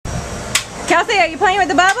Kelsey, are you playing with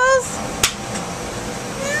the bubbles?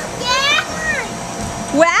 Yeah.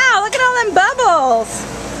 Wow, look at all them bubbles.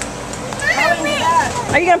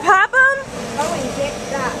 Are you gonna pop them?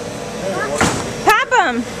 Pop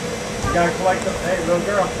them. You gotta collect them. Hey, little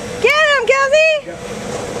girl. Get them, Kelsey.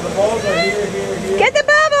 The balls are here. Get the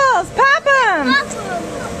bubbles. Pop them.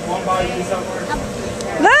 One by you somewhere.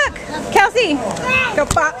 Look, Kelsey. Go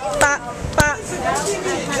pop, pop, pop.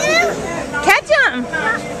 Catch them.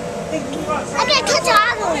 I gotta catch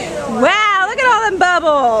all of them. Wow, look at all them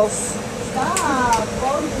bubbles.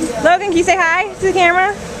 Logan, can you say hi to the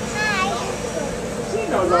camera? Hi. She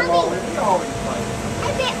knows I'm always playing.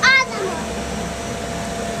 I did all of them.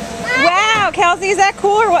 Wow, Kelsey, is that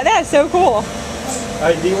cool or what? That is so cool.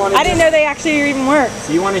 Do you want I didn't know they actually even worked.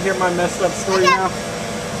 Do you want to hear my messed up story now?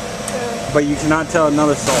 But you cannot tell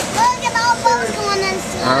another soul. Look at all those going on.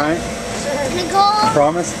 Alright? Nicole.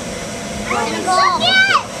 Promise? Nicole. Look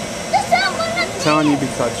at it. I'm telling you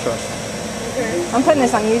because trust. I'm putting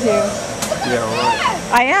this on YouTube. Yeah,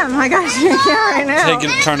 right. I am. I got you right now.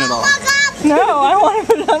 Turn it off. No, I want to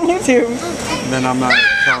put it on YouTube. Then I'm not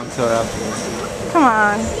telling until afterwards. Come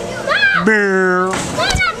on. Bear. Look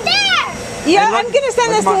up there. Yeah, Hey, look, I'm gonna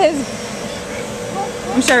send this to his.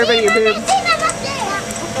 I'm sure everybody your boobs. See them up there.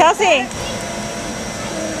 Kelsey.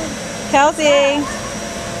 Kelsey.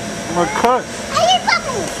 I'm gonna cut. I hear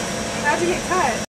bubbles. How'd you get cut?